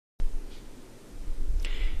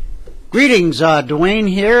Greetings, Dwayne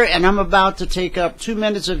here, and I'm about to take up 2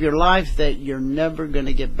 minutes of your life that you're never going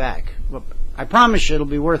to get back. But I promise you it'll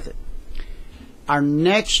be worth it. Our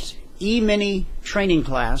next Emini training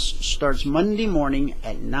class starts Monday morning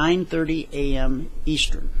at 9:30 a.m.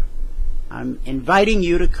 Eastern. I'm inviting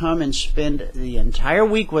you to come and spend the entire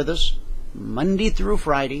week with us, Monday through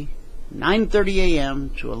Friday, 9:30 a.m.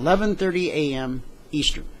 to 11:30 a.m.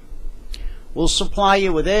 Eastern. We'll supply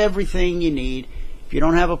you with everything you need. If you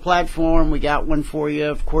don't have a platform, we got one for you.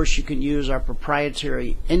 Of course, you can use our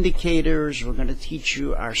proprietary indicators. We're going to teach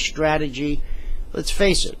you our strategy. Let's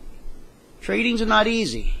face it, trading's not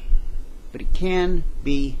easy, but it can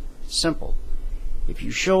be simple. If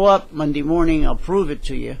you show up Monday morning, I'll prove it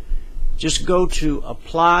to you. Just go to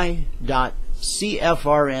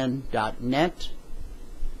apply.cfrn.net,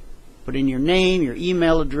 put in your name, your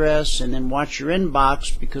email address, and then watch your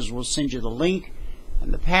inbox, because we'll send you the link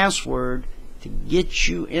and the password to get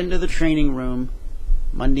you into the training room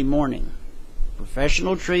Monday morning.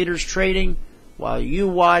 Professional traders trading while you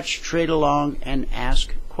watch, trade along, and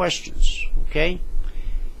ask questions. Okay?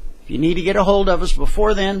 If you need to get a hold of us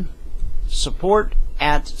before then,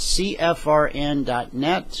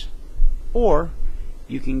 support@cfrn.net, or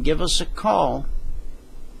you can give us a call,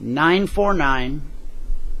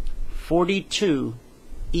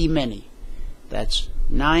 949-42-EMINI. That's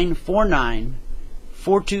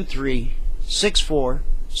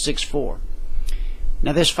 949-423-6464.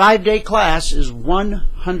 Now, this 5-day class is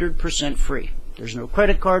 100% free. There's no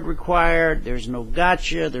credit card required. There's no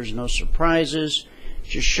gotcha. There's no surprises.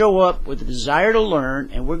 Just show up with a desire to learn,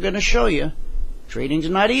 and we're going to show you trading's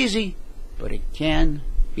not easy, but it can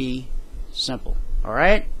be simple. All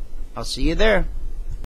right? I'll see you there.